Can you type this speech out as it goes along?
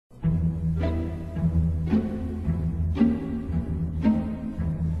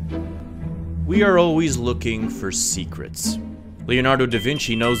We are always looking for secrets. Leonardo da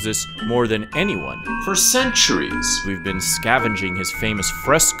Vinci knows this more than anyone. For centuries, We've been scavenging his famous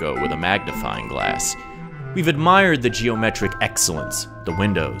fresco with a magnifying glass. We've admired the geometric excellence, the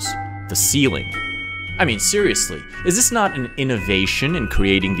windows, the ceiling. I mean, seriously, is this not an innovation in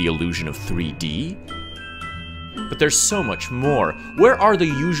creating the illusion of 3D? But there's so much more. Where are the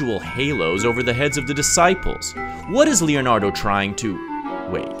usual halos over the heads of the disciples? What is Leonardo trying to...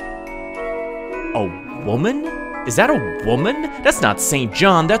 Wait. A woman? Is that a woman? That's not St.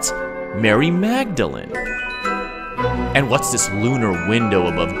 John, that's Mary Magdalene. And what's this lunar window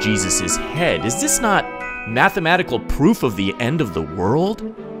above Jesus' head? Is this not mathematical proof of the end of the world?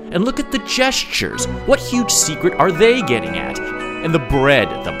 And look at the gestures. What huge secret are they getting at? And the bread,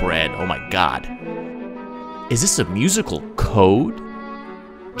 oh my God. Is this a musical code?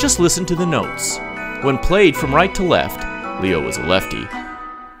 Just listen to the notes. When played from right to left, Leo was a lefty.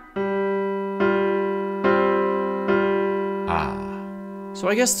 So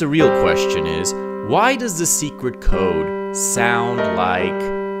I guess the real question is, why does the secret code sound like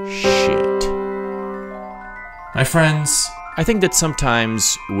shit? My friends, I think that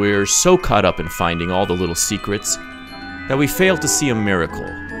sometimes we're so caught up in finding all the little secrets that we fail to see a miracle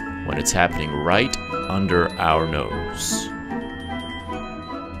when it's happening right under our nose.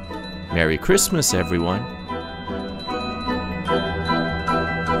 Merry Christmas, everyone.